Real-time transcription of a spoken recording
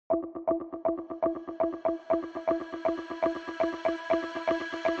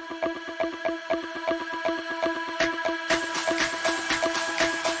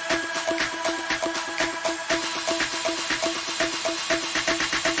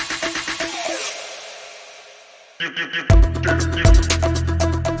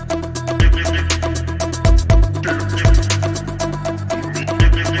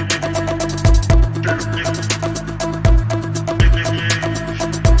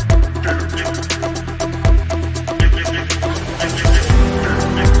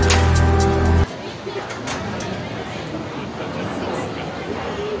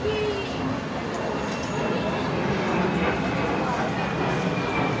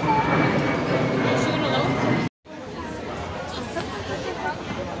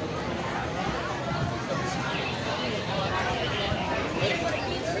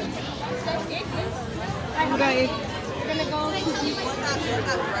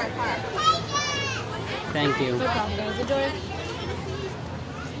Thank you. No problem, guys. Enjoy.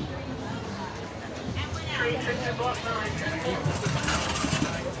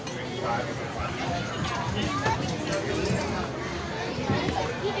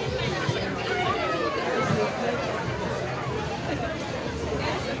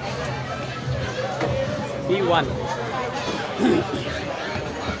 B1.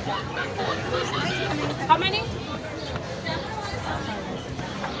 How many?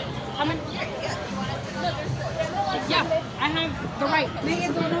 How many? Yeah, I have the right.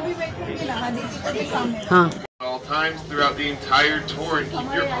 Huh. At all times throughout the entire tour, and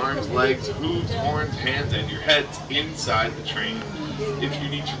keep your arms, legs, hooves, horns, hands, and your heads inside the train. If you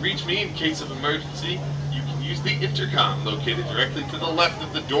need to reach me in case of emergency, you can use the intercom located directly to the left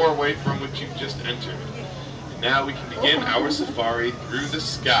of the doorway from which you've just entered. And now we can begin our safari through the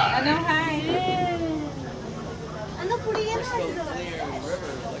sky.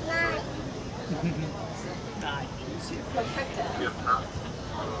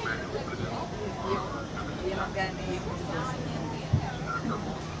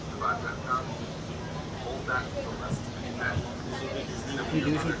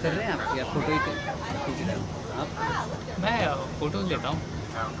 Video shoot कर रहे हैं आप या photo ही खींच रहे हो आप? मैं फोटो लेता हूँ।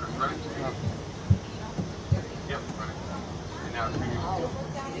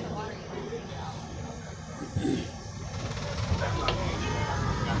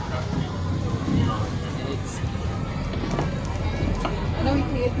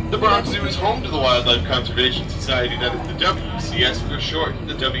 The Bronx Zoo is home to the Wildlife Conservation Society, that is the WCS for short.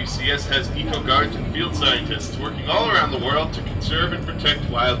 The WCS has eco-guards and field scientists working all around the world to conserve and protect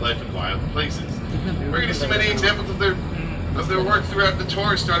wildlife and wild places. We're going to see many examples of their work throughout the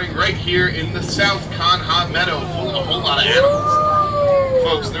tour, starting right here in the South Kanha Meadow, full of a whole lot of animals.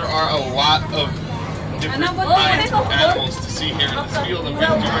 Folks, there are a lot of different kinds of animals to see here in this field. I'm going to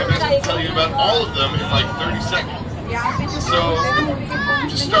do my best to tell you about all of them in like 30 seconds. So,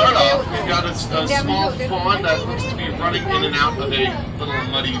 to start off, we've got a small fawn that looks to be running in and out of a little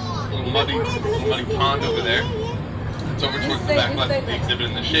muddy pond over there. It's over towards the back left of the exhibit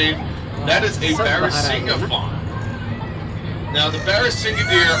in the shade. That is a Barisinga fawn. Now, the Barisinga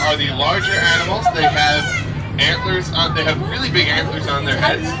deer are the larger animals. They have antlers on. They have really big antlers on their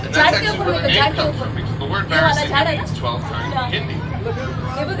heads, and that's actually where the name comes from, because the word Barisinga means 12 times in Hindi.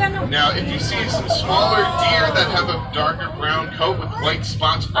 Now, if you see some smaller deer that have a darker brown coat with white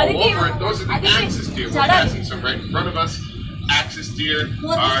spots all over it, those are the axis deer. We're passing some right in front of us. Axis deer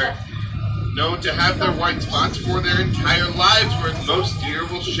are known to have their white spots for their entire lives, whereas most deer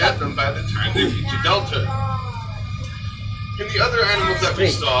will shed them by the time they reach adulthood. And the other animals that we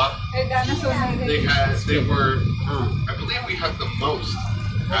saw, I believe we have the most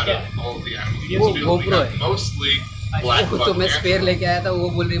out of all of the animals. We have mostly black buck antelopes.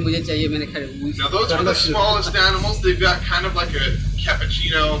 Now those are the smallest animals. They've got kind of like a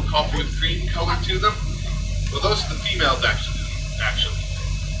cappuccino, coffee with cream color to them. Well, those are the females actually.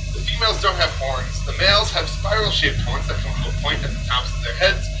 The females don't have horns. The males have spiral-shaped horns that come to a point at the tops of their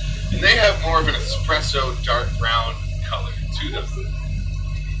heads, and they have more of an espresso dark brown color to them.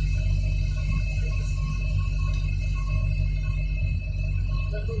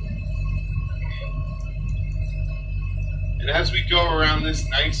 And as we go around this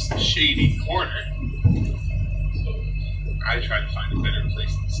nice shady corner, I try to find a better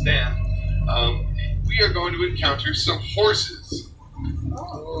place to stand, we are going to encounter some horses.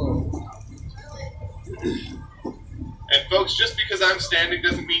 And folks, just because I'm standing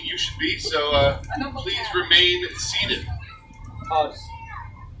doesn't mean you should be, so please remain seated. And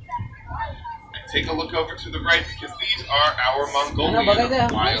take a look over to the right, because these are our Mongolian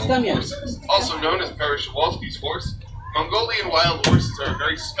wild horses, also known as PRZEWALSKI'S horse. Mongolian wild horses are a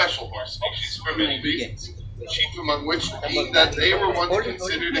very special horse species for many reasons, chief among which being that they were once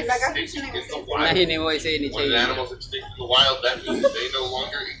considered extinct in the wild. When an animal's extinct in the wild, that means they no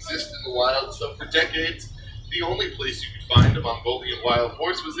longer exist in the wild, so for decades, The only place you could find a Mongolian wild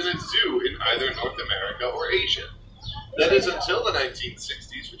horse was in a zoo in either North America or Asia. That is until the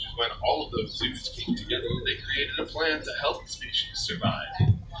 1960s, which is when all of those zoos came together and they created a plan to help the species survive.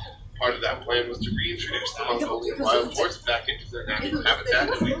 Part of that plan was to reintroduce the Mongolian wild horse back into their natural habitat,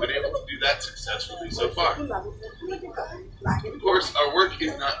 and we've been able to do that successfully so far. Of course, our work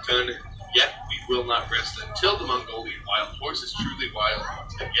is not done yet. We will not rest until the Mongolian wild horse is truly wild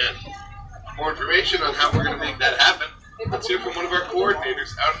once again. For more information on how we're going to make that happen, let's hear from one of our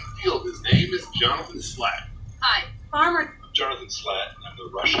coordinators out in the field. His name is Jonathan Slatt. Hi, farmer. I'm Jonathan Slatt, and I'm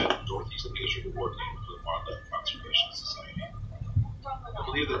the Russia and Northeast Asia coordinator for the Wildlife Conservation Society. I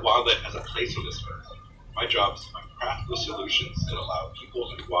believe that wildlife has a place on this earth. My job is to find practical solutions that allow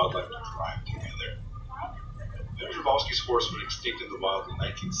people and wildlife to thrive together. PRZEWALSKI'S horse went extinct in the wild in the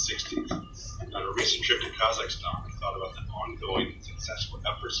 1960s. On a recent trip to Kazakhstan, we thought about the ongoing and successful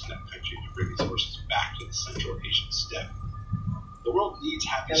efforts in that country to bring these horses back to the Central Asian steppe. The world needs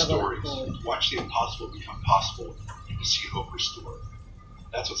happy stories, to watch the impossible become possible, and to see hope restored.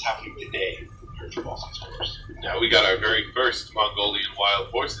 That's what's happening today with PRZEWALSKI'S horse. Now we got our very first Mongolian wild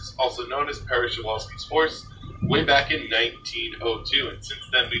horses, also known as PRZEWALSKI'S horse, way back in 1902, and since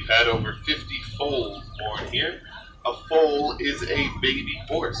then we've had over 50 foals born here. A foal is a baby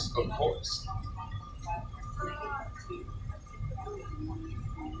horse, of course.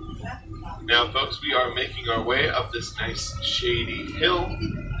 Now folks, we are making our way up this nice shady hill,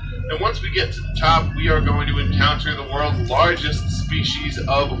 and once we get to the top, we are going to encounter the world's largest species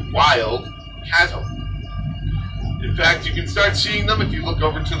of wild cattle. In fact, you can start seeing them if you look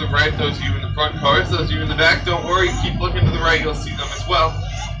over to the right. Those of you in the front cars, those of you in the back, don't worry, keep looking to the right, you'll see them as well.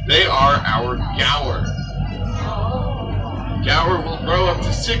 They are our GAUR. GAUR will grow up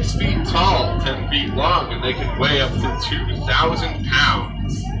to 6 feet tall, 10 feet long, and they can weigh up to 2,000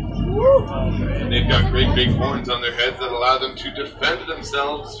 pounds. And they've got great big horns on their heads that allow them to defend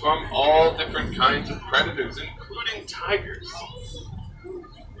themselves from all different kinds of predators, including tigers.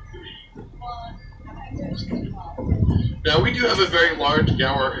 Now, we do have a very large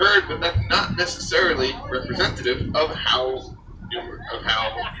GAUR herd, but that's not necessarily representative of how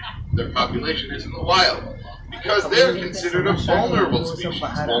their population is in the wild, because they're considered a vulnerable species.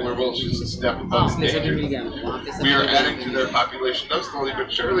 Vulnerable is just a step above endangered. We are adding to their population now, slowly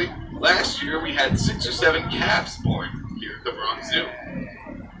but surely. Last year, we had 6 or 7 calves born here at the Bronx Zoo.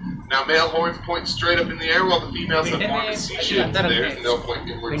 Now, male horns point straight up in the air, while the females have more of a C-shape to theirs, and they'll point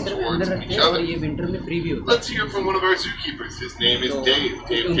inwards towards each other. Let's hear from one of our zookeepers. His name is Dave.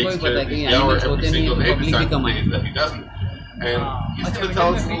 Dave takes care of his GAUR every single day, besides the days that he doesn't. And he's going to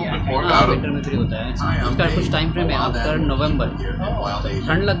tell us a little bit more about it. उसका कुछ time frame है after नवंबर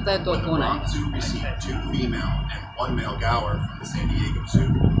ठंड लगता है तो कौन है received 2 female and 1 male GAUR from the San Diego Zoo.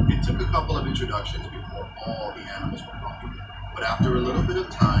 It took a couple of introductions before all the animals were brought. But after a little bit of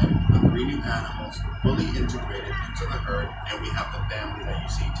time, the 3 new animals were fully integrated into the herd, and we have the family that you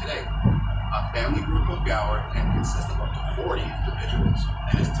see today. A family group of GAUR can consist of up to 40 individuals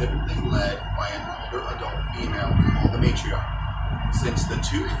and is typically led by an older adult female called the matriarch. Since the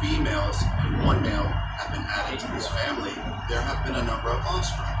 2 females and 1 male have been added to this family, there have been a number of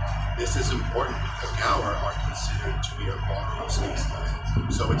offspring. This is important because GAUR are considered to be a vulnerable species,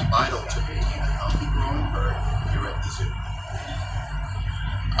 so it's vital to maintain a healthy growing herd here at the zoo.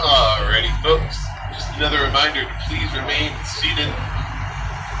 Alrighty folks, just another reminder to please remain seated,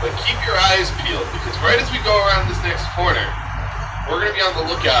 but keep your eyes peeled, because right as we go around this next corner, we're going to be on the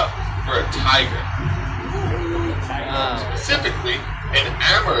lookout for a tiger. Specifically, an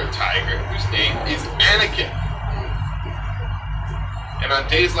Amur tiger whose name is Anakin. And on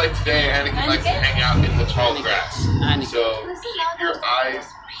days like today, Anakin likes to hang out in the tall grass. So keep your eyes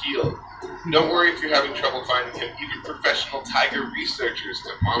peeled. Don't worry if you're having trouble finding him. Even professional tiger researchers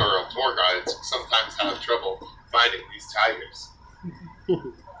and monorail tour guides sometimes have trouble finding these tigers.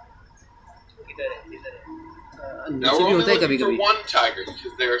 Now we're only looking for 1 tiger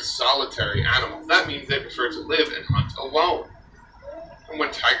because they are solitary animals. That means they prefer to live and hunt alone. And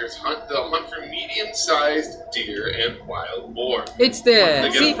when tigers hunt, they'll hunt for medium-sized deer and wild boar. It's there.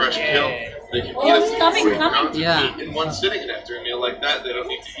 Once they get a fresh kill, they can eat up to 40 pounds of meat in one sitting, and after a meal like that, they don't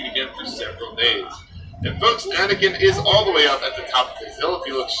need to eat again for several days. And folks, Anakin is all the way up at the top of this hill if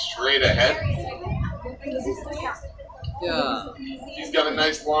you look straight ahead. Yeah. He's got a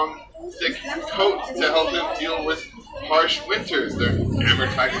nice long, thick coat to help him deal with harsh winters. Their Amur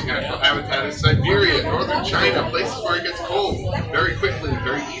tiger's natural habitat is Siberia, northern China, places where it gets cold very quickly and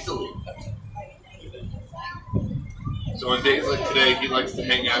very easily. So on days like today, he likes to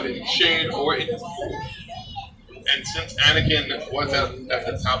hang out in the shade or in his pool. And since Anakin was at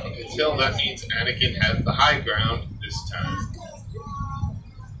the top of his hill, that means Anakin has the high ground this time.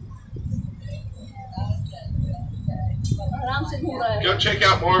 Go check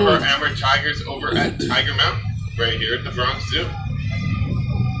out more of our armored tigers over at Tiger Mountain, right here at the Bronx Zoo.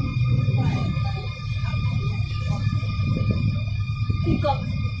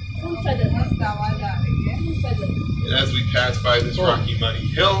 And as we pass by this rocky, muddy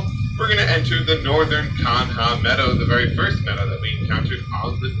hill, we're going to enter the northern Kanha Meadow, the very first meadow that we encountered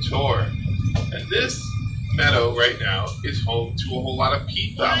on the tour. And this meadow right now is home to a whole lot of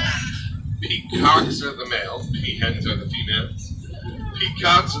peacocks. Peacocks are the males, peahens are the females.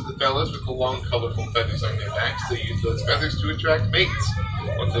 Peacocks are the fellas with the long, colorful feathers on their backs. They use those feathers to attract mates.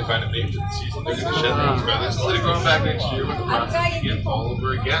 Once they find a mate for the season, they're going to shed those feathers, so they're going back next year when the process begins all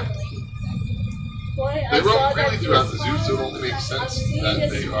over again. They roam freely throughout the zoo, so it only makes sense that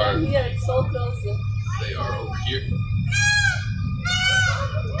they are over here.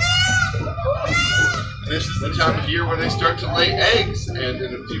 This is the time of year where they start to lay eggs, and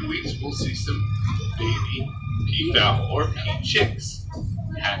in a few weeks we'll see some baby peafowl or pea chicks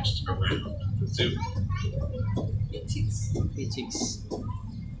hatched around the zoo. Pea chicks.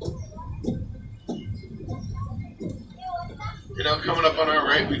 And now coming up on our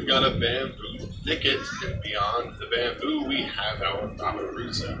right, we've got a bamboo thicket, and beyond the bamboo we have our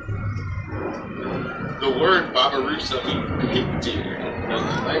babirusa. The word babirusa means pig deer. In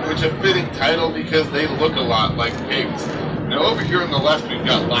the language, a fitting title because they look a lot like pigs. Now over here on the left we've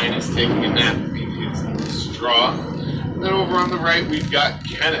got Linus taking a nap being used straw. And then over on the right we've got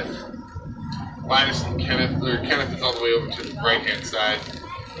Kenneth. Linus and Kenneth, or Kenneth is all the way over to the right hand side,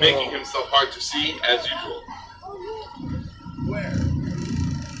 making himself hard to see as usual.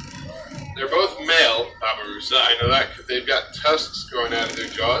 They're both male babirusa. I know that because they've got tusks growing out of their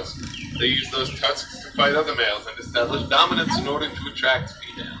jaws. They use those tusks to fight other males and establish dominance in order to attract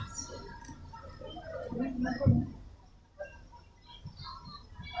females.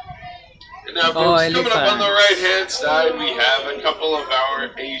 And now, folks, coming up on the right-hand side, we have a couple of our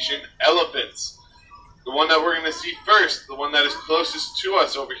Asian elephants. The one that we're going to see first, the one that is closest to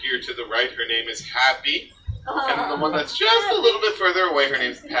us over here to the right, her name is Happy. And then the one that's just a little bit further away, her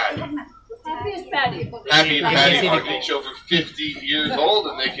name is Patty. Happy and Patty are each over 50 years old,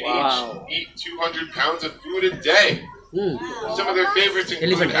 and they can each eat 200 pounds of food a day. Some of their favorites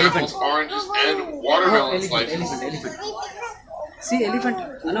include apples, oranges, and watermelon slices. See, elephant.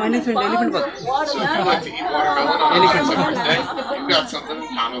 No, elephant bug. So if you like to eat watermelon on a summer's day, you've got something in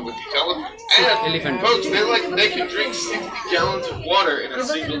common with these elephants. And folks, they can drink 60 gallons of water in a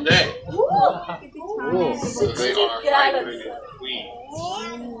single day. So they are hydrated queens.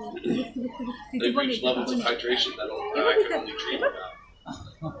 They've reached levels of hydration that I can only dream about.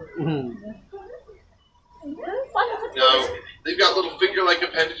 Now, they've got little finger-like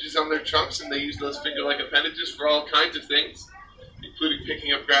appendages on their trunks, and they use those finger-like appendages for all kinds of things, including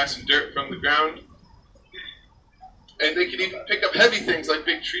picking up grass and dirt from the ground. And they can even pick up heavy things like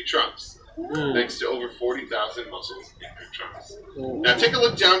big tree trunks, thanks to over 40,000 muscles in their trunks. Now take a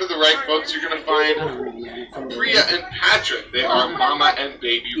look down to the right, folks. You're going to find Priya and Patrick. They are mama and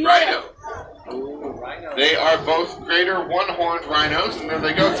baby rhino. They are both greater one-horned rhinos, and there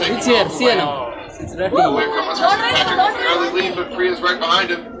they go, taking off away from us. Patrick will barely leave, but Priya's right behind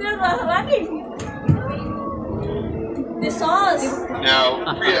him. They're running. The sauce. Now,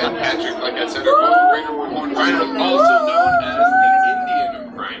 Priya and Patrick, like I said, are both greater one-horned rhinos, also known as the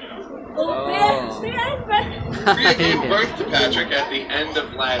Indian rhino. Priya gave birth to Patrick at the end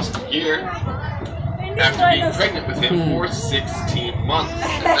of last year, after being pregnant with him for 16 months.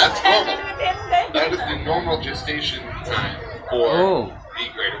 And that's normal. That is the normal gestation time for the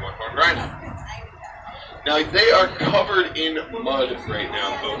greater one-horned rhino. Now, they are covered in mud right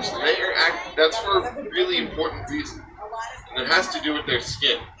now, folks. That's for a really important reason. And it has to do with their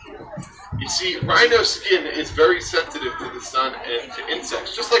skin. You see, rhino skin is very sensitive to the sun and to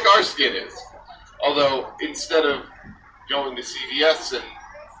insects, just like our skin is. Although, instead of going to CVS and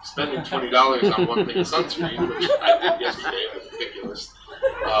spending $20 on one thing of sunscreen, which I did yesterday, it was ridiculous.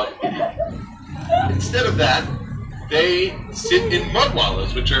 Instead of that, they sit in mud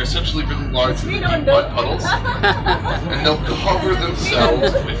wallows, which are essentially really large deep mud puddles, and they'll cover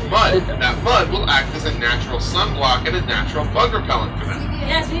themselves with mud, and that mud will act as a natural sunblock and a natural bug repellent for them.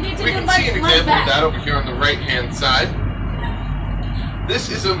 Yes, we can see an example of that over here on the right-hand side. This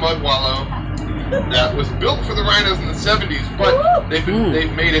is a mud wallow that was built for the rhinos in the 70s, but they've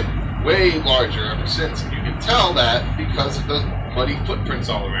made it way larger ever since, and you can tell that because of those muddy footprints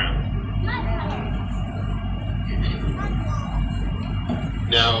all around.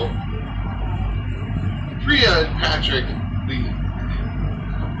 Now, Priya and Patrick,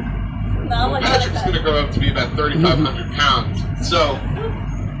 Patrick's going to grow up to be about 3,500 pounds. So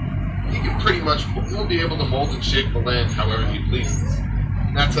he can he'll be able to mold and shape the land however he pleases.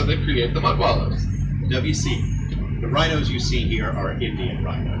 And that's how they create the mud wallows. WC, the rhinos you see here are Indian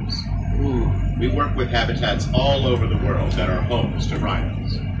rhinos. Ooh. We work with habitats all over the world that are homes to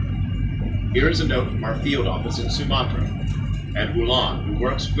rhinos. Here is a note from our field office in Sumatra, and Wulan, who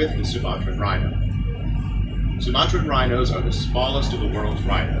works with the Sumatran rhino. Sumatran rhinos are the smallest of the world's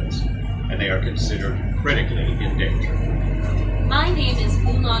rhinos, and they are considered critically endangered. My name is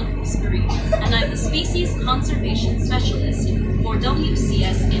Wulan Kuspari, and I'm the Species Conservation Specialist for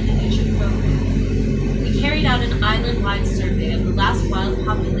WCS Indonesia program. We carried out an island-wide survey of the last wild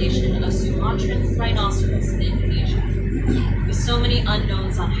population of Sumatran rhinoceros in Indonesia. With so many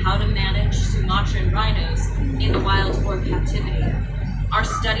unknowns on how to manage Sumatran rhinos in the wild or captivity, our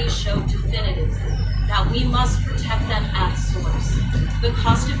studies showed definitively that we must protect them at source. The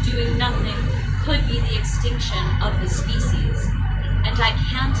cost of doing nothing could be the extinction of the species, and I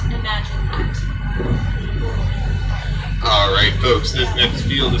can't imagine that. Alright folks, this next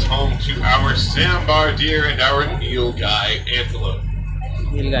field is home to our sambar deer and our nilgai antelope.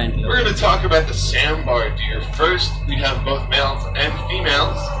 We're going to talk about the sambar deer. First, we have both males and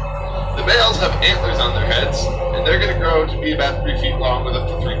females. The males have antlers on their heads, and they're going to grow to be about 3 feet long with up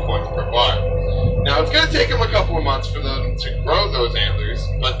to 3 points per bar. Now, it's going to take them a couple of months for them to grow those antlers,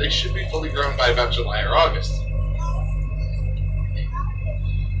 but they should be fully grown by about July or August.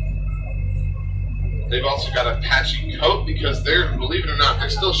 They've also got a patchy coat because believe it or not, they're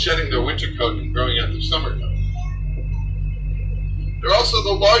still shedding their winter coat and growing out their summer coat. They're also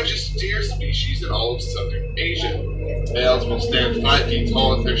the largest deer species in all of southern Asia. Males will stand 5 feet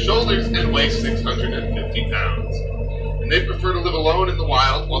tall at their shoulders and weigh 650 pounds. And they prefer to live alone in the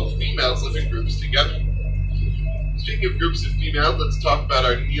wild, while the females live in groups together. Speaking of groups of females, let's talk about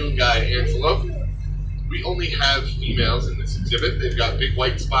our nilgai antelope. We only have females in this exhibit. They've got big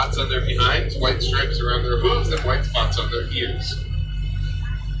white spots on their behinds, white stripes around their hooves, and white spots on their ears.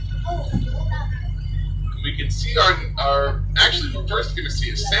 We can see actually we're first going to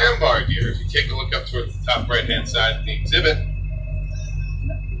see a sambar deer if you take a look up towards the top right-hand side of the exhibit.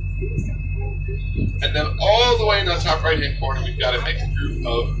 And then all the way in the top right-hand corner, we've got a mixed group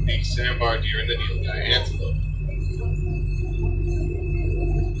of the sambar deer and the nilgai antelope.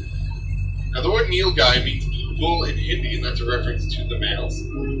 Now the word nilgai means bull in Hindi, and that's a reference to the males,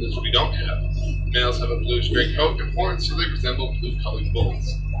 which we don't have. Males have a bluish-gray coat and horns, so they resemble blue-colored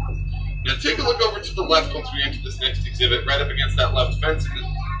bulls. Now take a look over to the left once we enter this next exhibit. Right up against that left fence in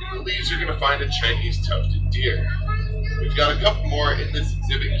the leaves you're going to find a Chinese tufted deer. We've got a couple more in this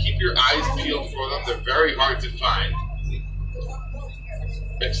exhibit. Keep your eyes peeled for them. They're very hard to find.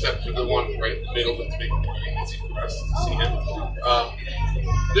 Except for the one right in the middle that's making it very easy for us to see him.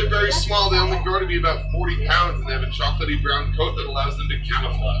 They're very small. They only grow to be about 40 pounds, and they have a chocolatey brown coat that allows them to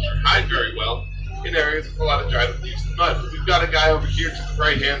camouflage or hide very well in areas with a lot of dried up leaves and mud. But we've got a guy over here to the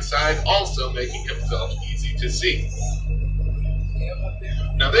right-hand side also making himself easy to see.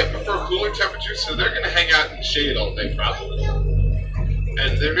 Now they prefer cooler temperatures, so they're going to hang out in the shade all day probably.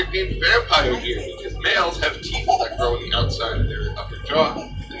 And they're nicknamed vampire deer because males have teeth that grow on the outside of their upper jaw,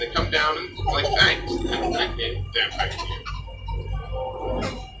 and they come down and look like fangs, and they're nicknamed vampire deer.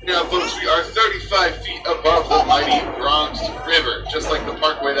 Now folks, we are 35 feet above the mighty Bronx River. Just like the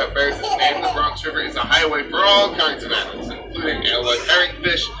parkway that bears its name, the Bronx River is a highway for all kinds of animals, including alewife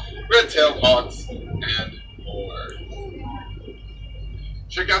herringfish, red-tailed hawks, and more.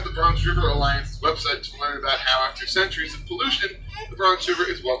 Check out the Bronx River Alliance's website to learn about how, after centuries of pollution, the Bronx River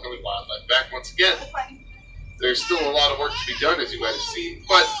is welcoming wildlife back once again. There's still a lot of work to be done, as you might have seen,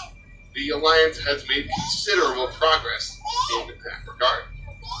 but the Alliance has made considerable progress in that regard.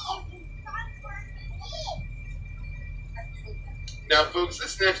 Now folks,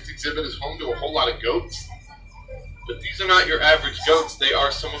 this next exhibit is home to a whole lot of goats, but these are not your average goats. They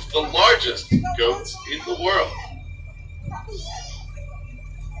are some of the largest goats in the world.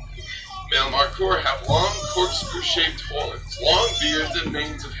 Male markhor have long corkscrew-shaped horns, long beards, and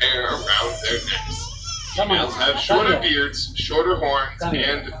manes of hair around their necks. Females have shorter beards, shorter horns,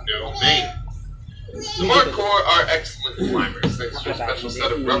 and no mane. The markhor are excellent climbers thanks to a special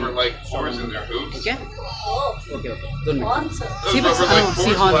set of rubber-like pores in their hooves. Okay. Oh. Answer. Those rubber-like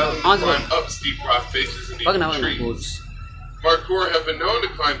pores allow them to climb up steep rock faces and even trees. Markhor have been known to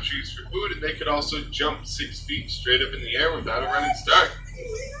climb trees for food, and they could also jump 6 feet straight up in the air without a running start.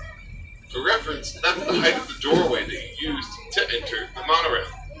 For reference, that's the height of the doorway that you used to enter the monorail.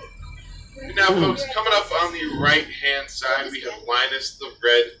 And now folks, coming up on the right-hand side, we have Linus the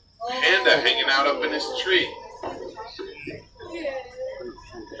Red panda hanging out up in his tree.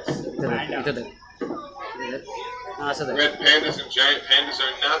 Red pandas and giant pandas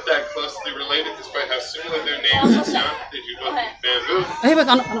are not that closely related, despite how similar their names sound. They do both eat bamboo.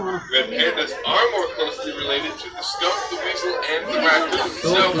 Red pandas are more closely related to the skunk, the weasel, and the raccoon.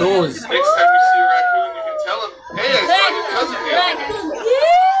 So next time you see a raccoon, you can tell him, "Hey, I saw your cousin there."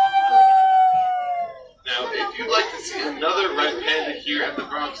 Now, if you'd like to see another red panda here at the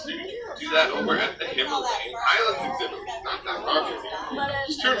Bronx Zoo, you can do that over at the Himalayan Highlands exhibit. It's not that far from you.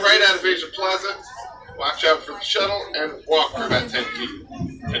 Just turn right out of Asia Plaza, watch out for the shuttle, and walk for about 10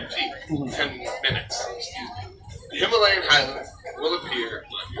 minutes. Excuse me. The Himalayan Highlands will appear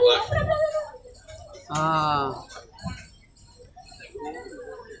on your left.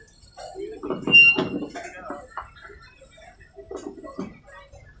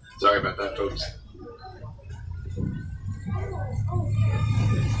 Sorry about that, folks.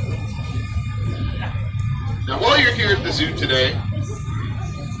 Now, while you're here at the zoo today,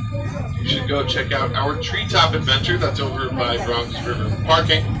 you should go check out our treetop adventure that's over by Bronx River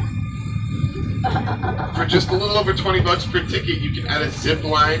Parking. For just a little over $20 per ticket, you can add a zip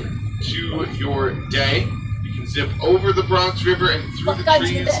line to your day. You can zip over the Bronx River and through the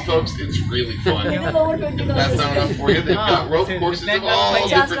trees, folks. It's really fun. If that's not enough for you, they've got rope courses of all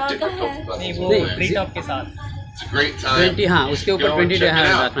different difficulty levels. It's a great time. 20 हाँ उसके ऊपर 20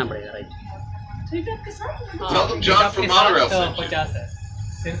 रखना पड़ेगा, right? Tell them John from Monorail sent you.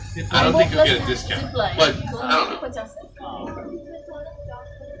 I don't think you'll get a discount, but I don't know.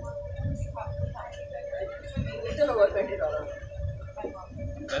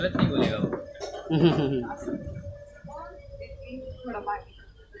 गलत नहीं बोलेगा वो.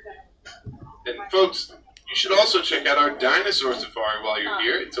 And folks, you should also check out our dinosaur safari while you're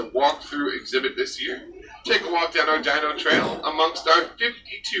here. It's a walkthrough exhibit this year. Take a walk down our dino trail amongst our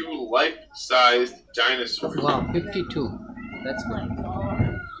 52 life-sized dinosaurs. Wow, 52. That's good.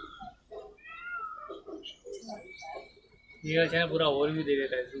 ये अच्छा पूरा overview दे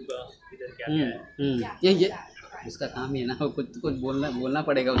देता है zoo का इधर क्या क्या है. ये उसका काम है ना, कुछ बोलना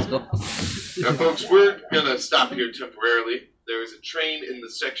पड़ेगा उसको. Now, folks, we're gonna stop here temporarily. There is a train in the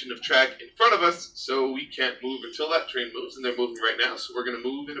section of track in front of us, so we can't move until that train moves, and they're moving right now. So we're gonna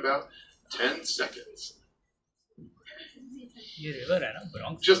move in about 10 seconds. ये river है ना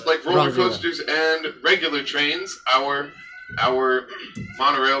Bronx. Just like roller coasters and regular trains, our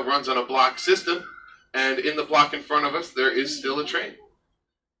monorail runs on a block system, and in the block in front of us there is still a train.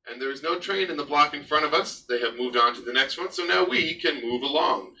 And there is no train in the block in front of us. They have moved on to the next one, so now we can move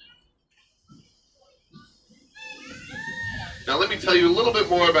along. Now let me tell you a little bit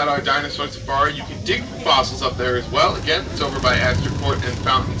more about our dinosaur safari. You can dig for fossils up there as well. Again, it's over by Astor Court and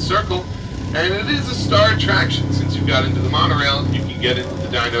Fountain Circle. And it is a star attraction. Since you got into the monorail, you can get into the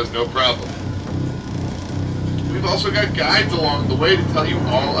dinos no problem. We've also got guides along the way to tell you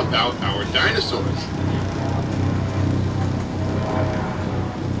all about our dinosaurs.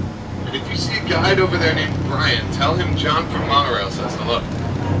 And if you see a guide over there named Brian, tell him John from Monorail says hello.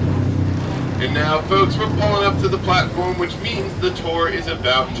 And now, folks, we're pulling up to the platform, which means the tour is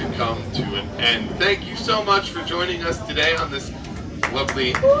about to come to an end. Thank you so much for joining us today on this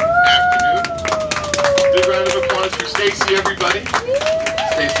lovely afternoon. Big round of applause for Stacy, everybody.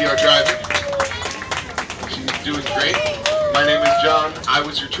 Stacy, our driver. She's doing great. My name is John. I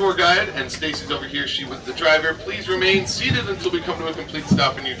was your tour guide, and Stacy's over here. She was the driver. Please remain seated until we come to a complete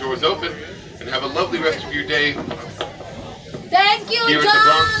stop and your doors open. And have a lovely rest of your day. Thank you, Here John. at the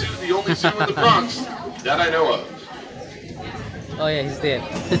Bronx Zoo, the only zoo in the Bronx that I know of. Oh yeah, he's there.